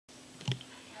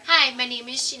Hi, my name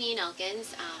is Janine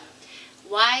Elkins.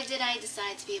 Why did I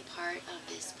decide to be a part of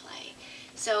this play?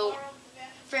 So,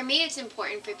 for me, it's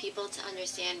important for people to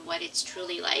understand what it's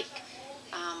truly like.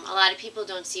 A lot of people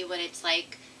don't see what it's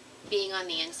like being on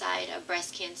the inside of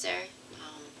breast cancer.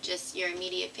 Just your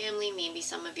immediate family, maybe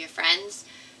some of your friends.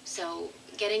 So,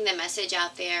 getting the message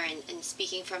out there and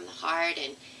speaking from the heart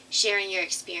and sharing your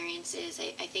experiences,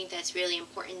 I think that's really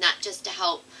important, not just to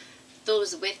help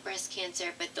those with breast cancer,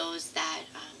 but those that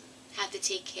have to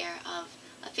take care of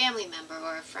a family member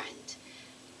or a friend.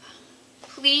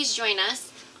 Please join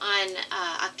us on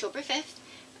October 5th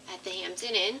at the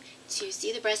Hampton Inn to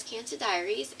see the Breast Cancer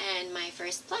Diaries and my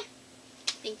first play.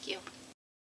 Thank you.